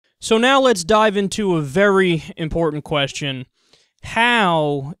So now let's dive into a very important question.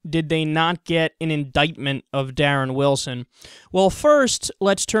 How did they not get an indictment of Darren Wilson? Well, first,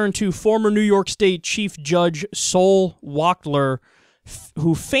 let's turn to former New York State Chief Judge Sol Wachtler,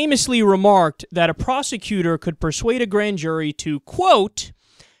 who famously remarked that a prosecutor could persuade a grand jury to, quote,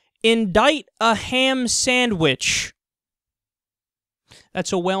 indict a ham sandwich.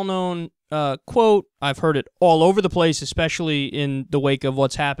 That's a well-known quote. I've heard it all over the place, especially in the wake of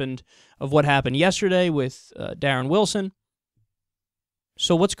what happened yesterday with Darren Wilson.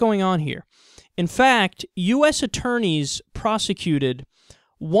 So what's going on here? In fact, U.S. attorneys prosecuted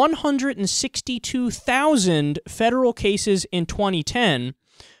 162,000 federal cases in 2010.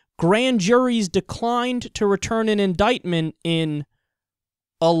 Grand juries declined to return an indictment in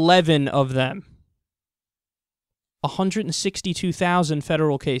 11 of them. 162,000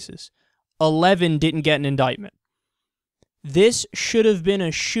 federal cases. 11 didn't get an indictment. This should have been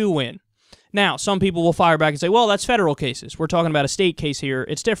a shoo-in. Now, some people will fire back and say, well, that's federal cases. We're talking about a state case here.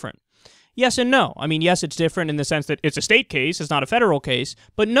 It's different. Yes and no. I mean, yes, it's different in the sense that it's a state case. It's not a federal case.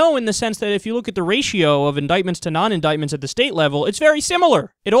 But no, in the sense that if you look at the ratio of indictments to non-indictments at the state level, it's very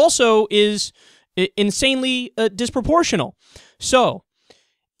similar. It also is insanely disproportional. So,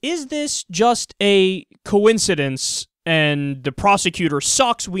 is this just a coincidence and the prosecutor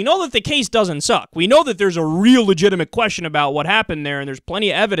sucks? We know that the case doesn't suck. We know that there's a real legitimate question about what happened there, and there's plenty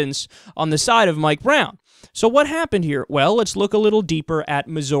of evidence on the side of Mike Brown. So what happened here? Well, let's look a little deeper at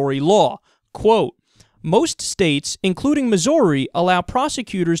Missouri law. Quote, most states, including Missouri, allow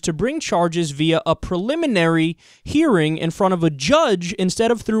prosecutors to bring charges via a preliminary hearing in front of a judge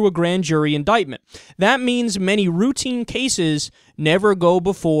instead of through a grand jury indictment. That means many routine cases never go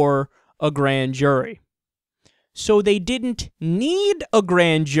before a grand jury. So they didn't need a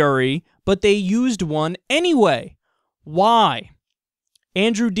grand jury, but they used one anyway. Why?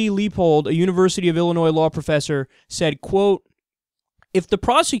 Andrew D. Leopold, a University of Illinois law professor, said, quote, if the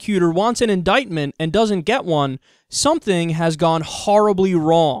prosecutor wants an indictment and doesn't get one, something has gone horribly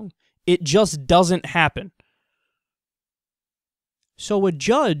wrong. It just doesn't happen. So a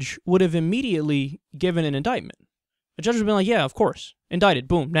judge would have immediately given an indictment. A judge would have been like, yeah, of course. Indicted.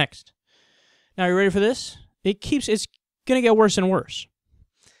 Boom. Next. Now, are you ready for this? It's going to get worse and worse.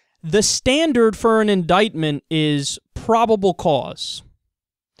 The standard for an indictment is probable cause.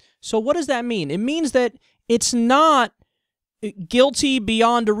 So what does that mean? It means that it's not guilty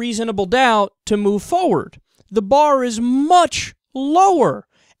beyond a reasonable doubt to move forward. The bar is much lower.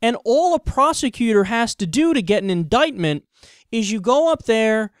 And all a prosecutor has to do to get an indictment is you go up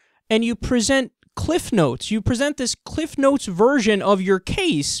there and you present Cliff Notes. You present this Cliff Notes version of your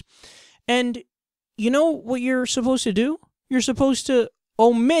case. And you know what you're supposed to do? You're supposed to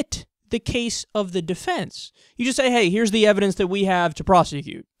omit the case of the defense. You just say, hey, here's the evidence that we have to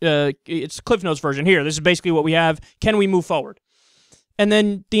prosecute. It's Cliff Notes version. Here, this is basically what we have. Can we move forward? And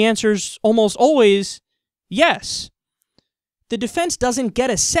then the answer's almost always yes. The defense doesn't get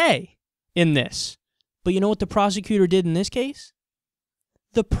a say in this. But you know what the prosecutor did in this case?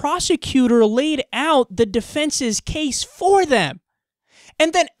 The prosecutor laid out the defense's case for them.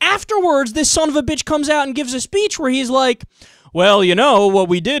 And then afterwards, this son of a bitch comes out and gives a speech where he's like, well, you know, what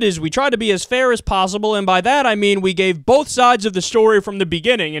we did is we tried to be as fair as possible, and by that I mean we gave both sides of the story from the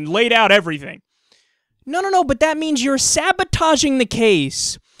beginning and laid out everything. No, but that means you're sabotaging the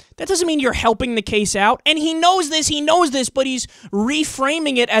case. That doesn't mean you're helping the case out, and he knows this, but he's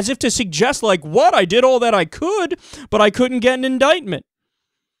reframing it as if to suggest, like, what? I did all that I could, but I couldn't get an indictment.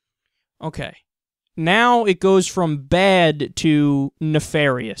 Okay. Now it goes from bad to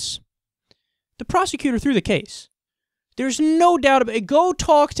nefarious. The prosecutor threw the case. There's no doubt about it. Go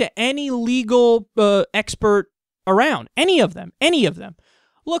talk to any legal expert around. Any of them.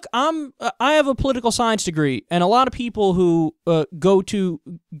 Look, I have a political science degree, and a lot of people who go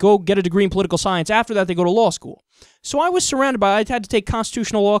get a degree in political science, after that they go to law school. So I was surrounded by, I had to take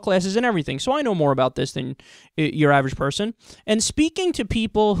constitutional law classes and everything, so I know more about this than your average person. And speaking to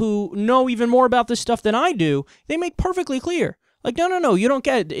people who know even more about this stuff than I do, they make perfectly clear. Like, no, you don't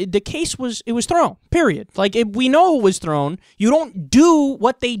get it. The case was thrown, period. Like, we know it was thrown. You don't do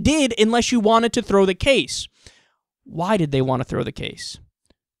what they did unless you wanted to throw the case. Why did they want to throw the case?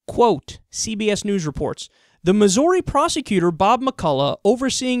 Quote, CBS News reports, the Missouri prosecutor, Bob McCullough,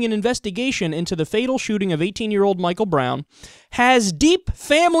 overseeing an investigation into the fatal shooting of 18-year-old Michael Brown, has deep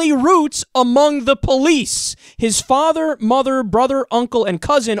family roots among the police. His father, mother, brother, uncle, and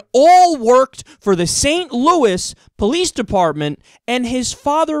cousin all worked for the St. Louis Police Department, and his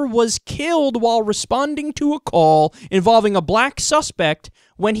father was killed while responding to a call involving a black suspect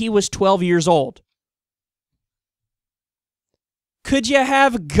when he was 12 years old. Could you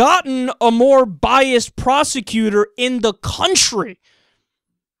have gotten a more biased prosecutor in the country?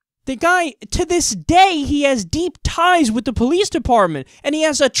 The guy, to this day, he has deep ties with the police department, and he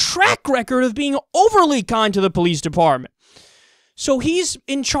has a track record of being overly kind to the police department. So he's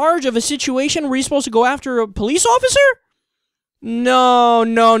in charge of a situation where he's supposed to go after a police officer? No.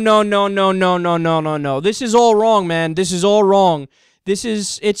 This is all wrong, man. This is all wrong.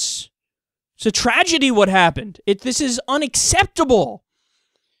 It's a tragedy what happened. This is unacceptable.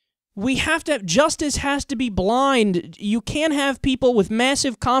 We have to, justice has to be blind. You can't have people with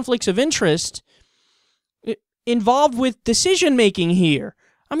massive conflicts of interest involved with decision-making here.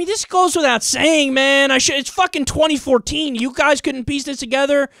 I mean, this goes without saying, man. It's fucking 2014. You guys couldn't piece this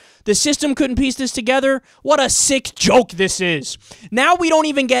together. The system couldn't piece this together. What a sick joke this is. Now we don't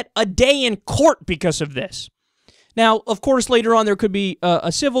even get a day in court because of this. Now, of course, later on there could be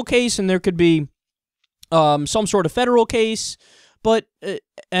a civil case and there could be some sort of federal case, but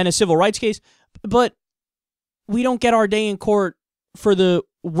and a civil rights case, but we don't get our day in court for the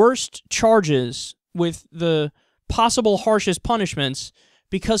worst charges with the possible harshest punishments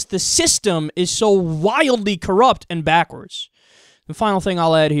because the system is so wildly corrupt and backwards. The final thing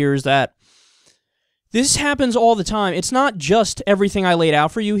I'll add here is that this happens all the time. It's not just everything I laid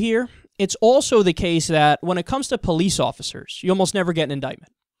out for you here. It's also the case that when it comes to police officers, you almost never get an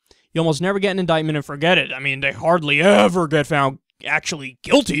indictment. You almost never get an indictment and forget it. I mean, they hardly ever get found actually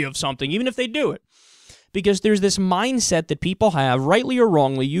guilty of something, even if they do it. Because there's this mindset that people have, rightly or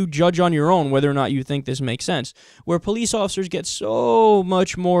wrongly, you judge on your own whether or not you think this makes sense, where police officers get so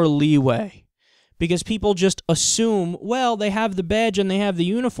much more leeway. Because people just assume, well, they have the badge and they have the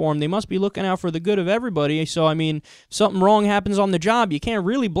uniform, they must be looking out for the good of everybody, so, I mean, if something wrong happens on the job, you can't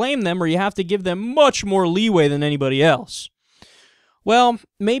really blame them, or you have to give them much more leeway than anybody else. Well,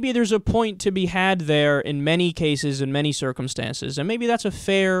 maybe there's a point to be had there in many cases, in many circumstances, and maybe that's a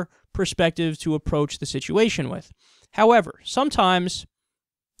fair perspective to approach the situation with. However, sometimes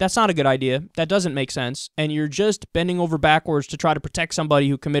that's not a good idea, that doesn't make sense, and you're just bending over backwards to try to protect somebody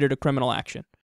who committed a criminal action.